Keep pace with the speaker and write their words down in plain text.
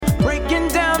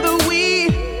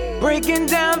breaking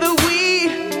down the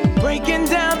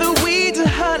weed to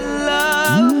her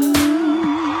love.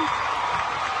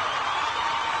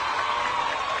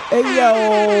 Hey,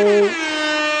 yo.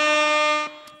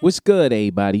 What's good,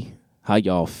 everybody? How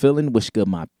y'all feeling? What's good,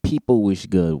 my people? What's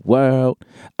good, world?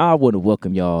 I want to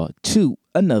welcome y'all to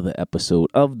another episode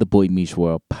of the Boy Meets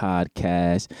World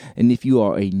podcast. And if you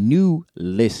are a new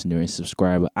listener and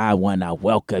subscriber, I want to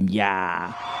welcome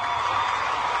y'all.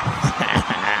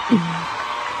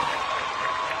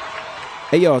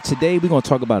 Hey, y'all, today we're going to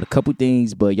talk about a couple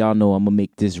things, but y'all know I'm going to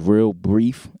make this real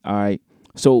brief. All right.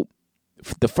 So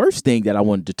the first thing that I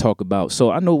wanted to talk about,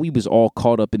 so I know we was all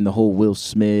caught up in the whole Will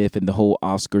Smith and the whole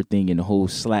Oscar thing and the whole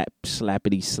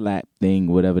slappity slap thing,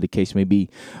 whatever the case may be.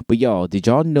 But y'all, did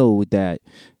y'all know that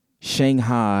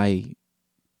Shanghai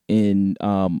in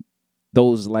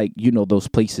those, like, you know, those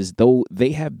places, though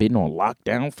they have been on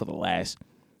lockdown for the last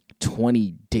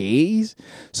 20 days.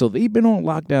 So they've been on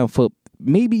lockdown for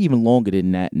maybe even longer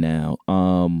than that now,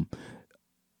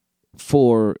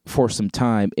 for some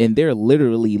time, and they're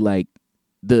literally like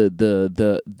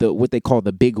the what they call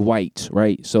the big whites,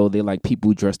 right? So they're like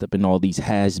people dressed up in all these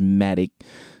hazmatic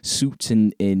suits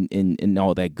and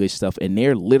all that good stuff, and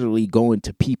they're literally going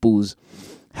to people's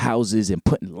houses and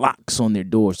putting locks on their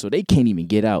doors so they can't even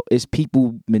get out. It's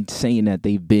people been saying that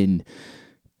they've been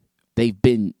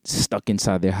stuck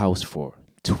inside their house for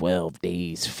 12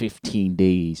 days, 15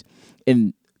 days.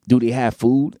 And do they have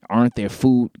food? Aren't they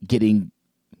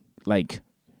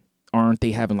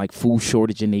having like food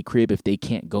shortage in their crib if they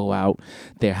can't go out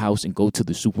their house and go to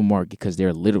the supermarket because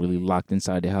they're literally locked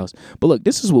inside their house? But look,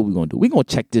 this is what we're going to do. We're going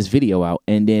to check this video out,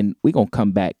 and then we're going to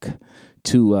come back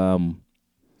to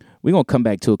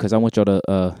it because I want y'all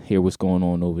to hear what's going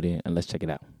on over there, and let's check it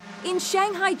out. In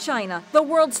Shanghai, China, the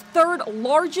world's third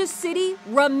largest city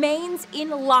remains in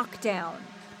lockdown.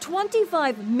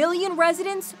 25 million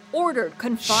residents ordered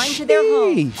confined to their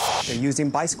homes. They're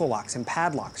using bicycle locks and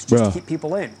padlocks just to keep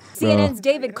people in. CNN's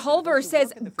David Culver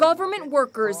says government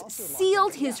workers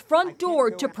sealed his front door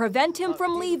to prevent him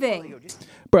from leaving.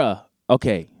 Bruh,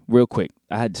 okay, real quick.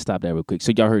 I had to stop that real quick.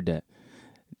 So y'all heard that.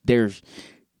 They're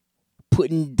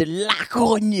putting the lock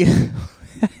on you.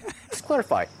 Let's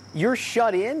clarify. You're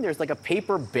shut in. There's like a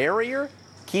paper barrier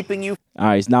keeping you. All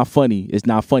right, it's not funny,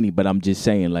 but I'm just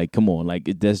saying, like, come on,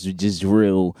 like, that's just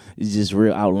real, it's just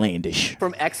real outlandish.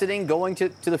 From exiting, going to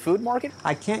the food market?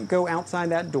 I can't go outside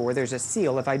that door. There's a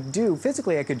seal. If I do,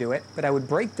 physically I could do it, but I would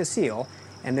break the seal,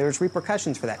 and there's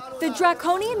repercussions for that. The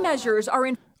draconian measures are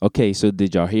in. Okay, so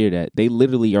did y'all hear that? They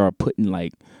literally are putting,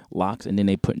 like, locks, and then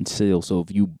they putting seals. So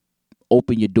if you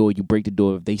open your door, you break the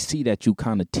door, if they see that you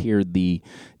kind of tear the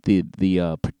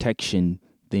protection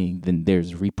thing, then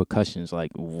there's repercussions.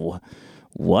 Like,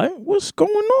 what's going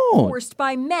on? Forced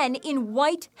by men in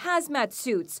white hazmat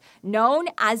suits known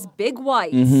as big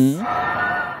whites.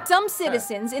 Some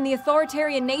citizens in the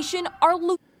authoritarian nation are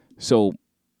so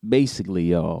basically,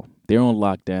 y'all, they're on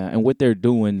lockdown, and what they're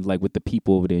doing, like what the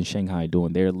people over there in Shanghai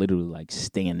doing, they're literally like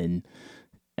standing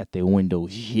at their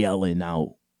windows yelling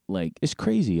out. Like, it's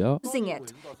crazy, y'all. Losing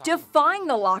it, defying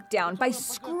the lockdown by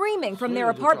screaming from their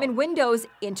apartment windows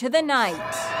into the night.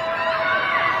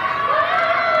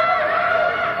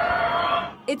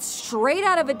 It's straight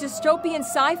out of a dystopian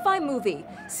sci-fi movie.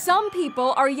 Some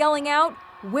people are yelling out,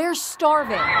 "We're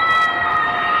starving."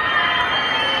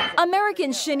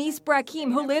 American Shanice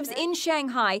Brakim, who lives in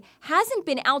Shanghai, hasn't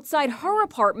been outside her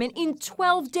apartment in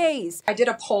 12 days. I did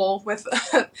a poll with,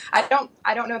 I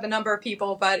don't know the number of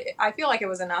people, but I feel like it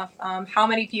was enough. How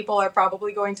many people are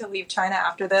probably going to leave China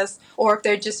after this, or if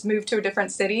they just moved to a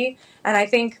different city? And I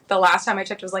think the last time I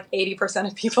checked, it was like 80%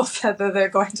 of people said that they're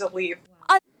going to leave.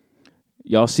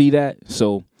 Y'all see that?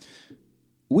 So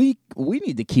we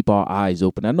need to keep our eyes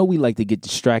open. I know we like to get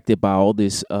distracted by all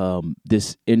this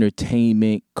this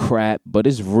entertainment crap, but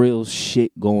it's real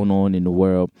shit going on in the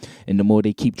world. And the more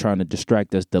they keep trying to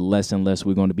distract us, the less and less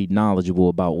we're going to be knowledgeable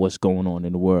about what's going on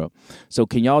in the world. So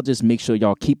can y'all just make sure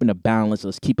y'all keeping a balance?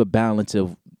 Let's keep a balance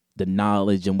of the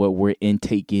knowledge and what we're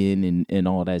intaking and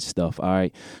all that stuff. All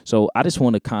right. So I just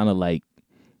want to kind of like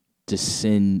just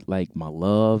send like my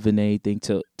love and everything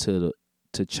to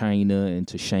China and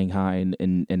to Shanghai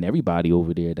and everybody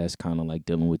over there that's kind of like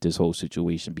dealing with this whole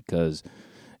situation, because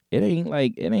it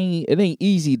ain't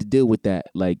easy to deal with that.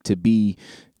 Like to be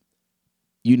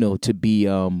on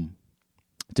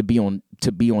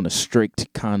a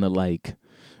strict kind of like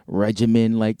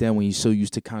regimen like that when you're so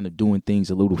used to kind of doing things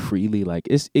a little freely. Like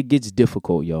it gets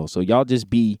difficult, y'all. So y'all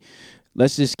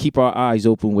let's just keep our eyes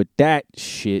open with that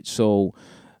shit. So,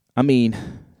 I mean,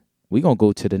 we're going to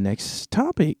go to the next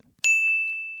topic.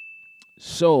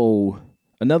 So,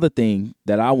 another thing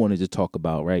that I wanted to talk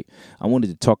about, right? I wanted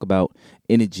to talk about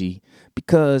energy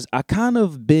because I kind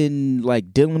of been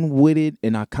like dealing with it,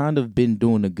 and I kind of been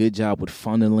doing a good job with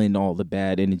funneling all the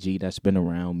bad energy that's been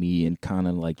around me and kind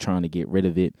of like trying to get rid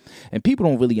of it. And people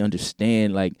don't really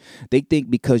understand. Like, they think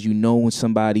because you know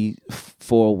somebody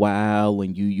for a while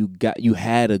and you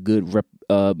had a good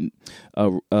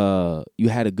you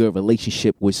had a good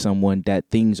relationship with someone, that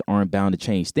things aren't bound to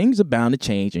change. Things are bound to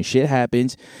change, and shit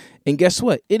happens. And guess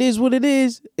what? It is what it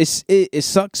is. It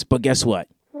sucks, but guess what?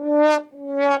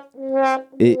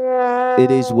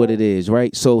 It is what it is,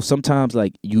 right? So sometimes,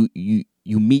 like, you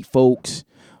meet folks,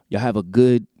 you have a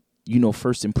good,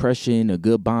 first impression, a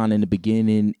good bond in the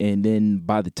beginning, and then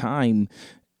by the time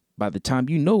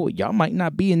you know it, y'all might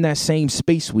not be in that same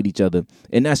space with each other,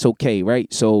 and that's okay,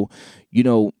 right? So,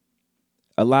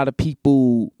 a lot of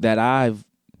people that I've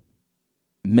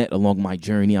met along my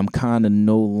journey, I'm kind of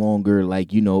no longer like,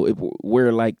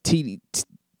 we're like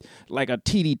like a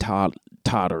teeny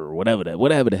totter or whatever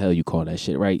the hell you call that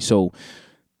shit, right? So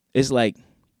it's like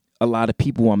a lot of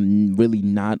people I'm really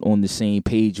not on the same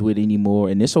page with anymore,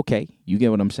 and it's okay. You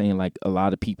get what I'm saying? Like, a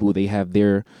lot of people, they have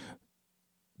their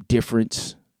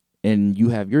difference, and you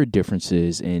have your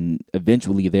differences, and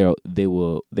eventually they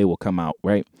will come out,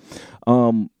 right?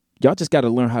 Y'all just got to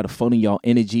learn how to funnel y'all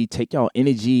energy, take y'all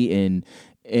energy,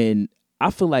 and I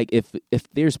feel like if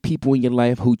there's people in your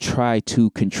life who try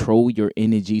to control your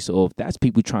energy, so if that's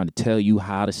people trying to tell you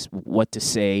what to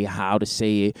say, how to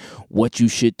say it, what you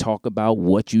should talk about,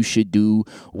 what you should do,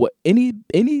 what any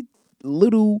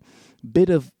little bit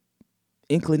of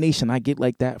inclination I get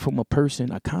like that from a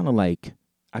person, I kind of like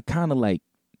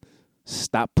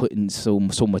stop putting so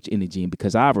much energy in,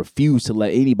 because I refuse to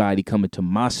let anybody come into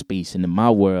my space and in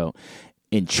my world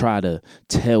and try to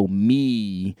tell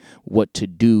me what to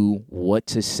do, what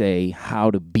to say, how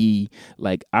to be.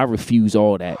 Like, I refuse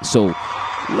all that. So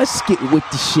let's get with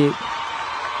the shit.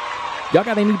 Y'all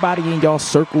got anybody in y'all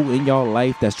circle, in y'all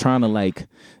life, that's trying to like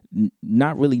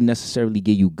not really necessarily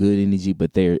give you good energy,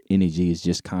 but their energy is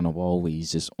just kind of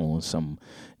always just on some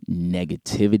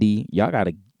negativity? Y'all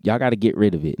gotta get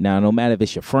rid of it. Now, no matter if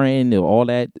it's your friend or all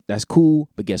that, that's cool.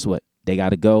 But guess what? They got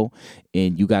to go,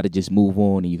 and you got to just move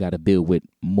on, and you got to build with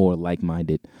more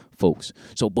like-minded folks.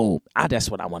 So, boom. That's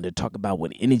what I wanted to talk about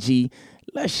with energy.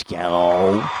 Let's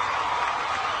go.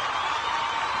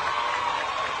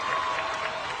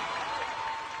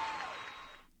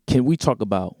 Can we talk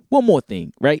about one more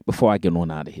thing, right, before I get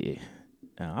on out of here?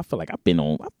 I feel like I've been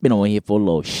on here for a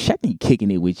little second,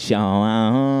 kicking it with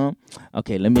y'all.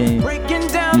 Okay, let me Breaking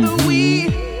down the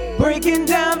weed, breaking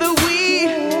down the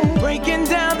weed, breaking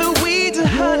down the weed to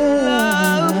her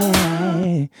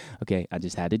love. Okay, I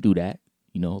just had to do that.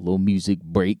 A little music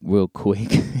break real quick.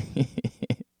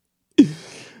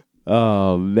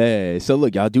 Oh, man. So,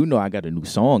 look, y'all do know I got a new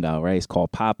song out, right? It's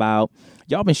called Pop Out.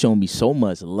 Y'all been showing me so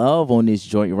much love on this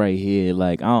joint right here.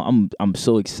 Like, I'm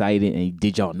so excited. And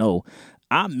did y'all know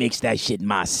I mixed that shit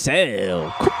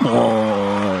myself? Come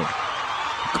on.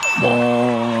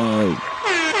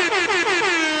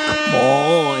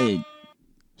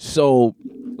 So,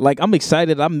 like, I'm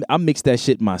excited. I mixed that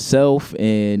shit myself,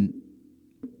 and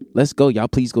let's go. Y'all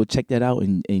please go check that out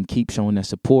and keep showing that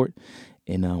support.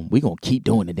 And we're going to keep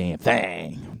doing the damn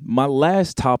thing. My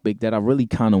last topic that I really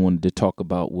kind of wanted to talk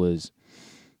about was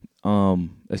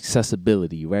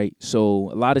accessibility, right? So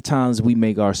a lot of times we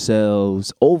make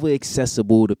ourselves over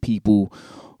accessible to people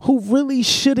who really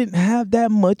shouldn't have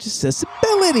that much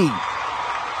accessibility.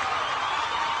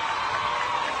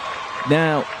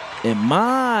 Now, in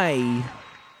my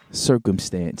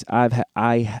circumstance,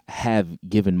 I have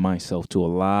given myself to a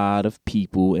lot of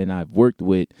people, and I've worked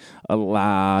with a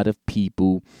lot of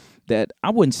people that I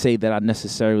wouldn't say that I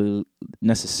necessarily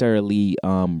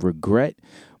regret,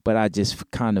 but I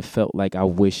just kind of felt like I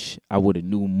wish I would have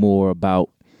knew more about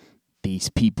these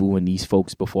people and these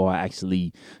folks before I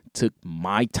actually took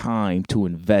my time to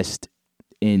invest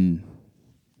in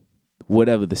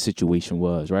whatever the situation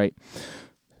was, right?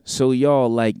 So, y'all,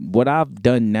 like, what I've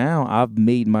done now, I've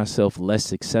made myself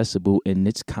less accessible, and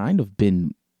it's kind of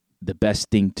been the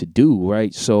best thing to do,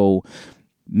 right? So,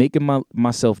 making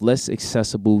myself less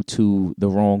accessible to the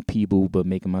wrong people, but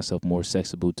making myself more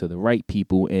accessible to the right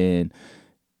people. And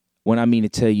when I mean to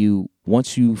tell you,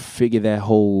 once you figure that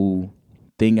whole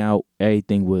thing out,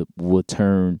 everything will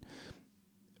turn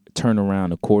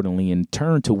around accordingly and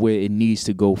turn to where it needs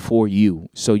to go for you.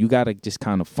 So you got to just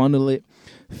kind of funnel it,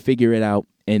 figure it out,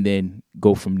 and then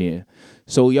go from there.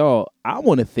 So, y'all, I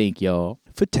want to thank y'all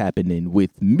for tapping in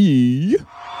with me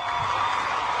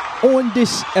on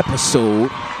this episode.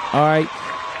 All right.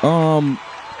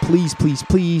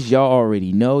 please, y'all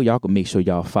already know. Y'all can make sure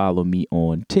y'all follow me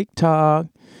on TikTok,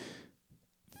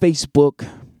 Facebook,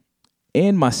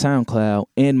 and my SoundCloud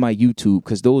and my YouTube,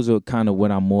 because those are kind of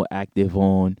what I'm more active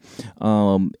on.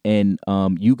 And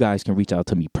you guys can reach out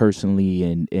to me personally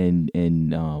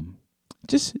and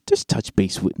just touch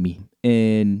base with me.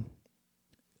 And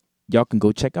y'all can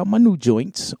go check out my new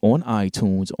joints on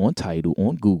iTunes, on Tidal,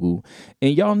 on Google.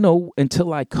 And y'all know,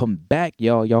 until I come back,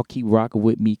 y'all keep rocking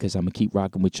with me, because I'm going to keep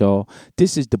rocking with y'all.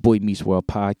 This is the Boy Meets World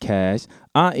podcast.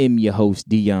 I am your host,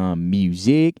 Dion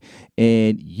Music,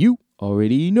 and you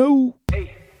already know.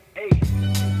 Hey.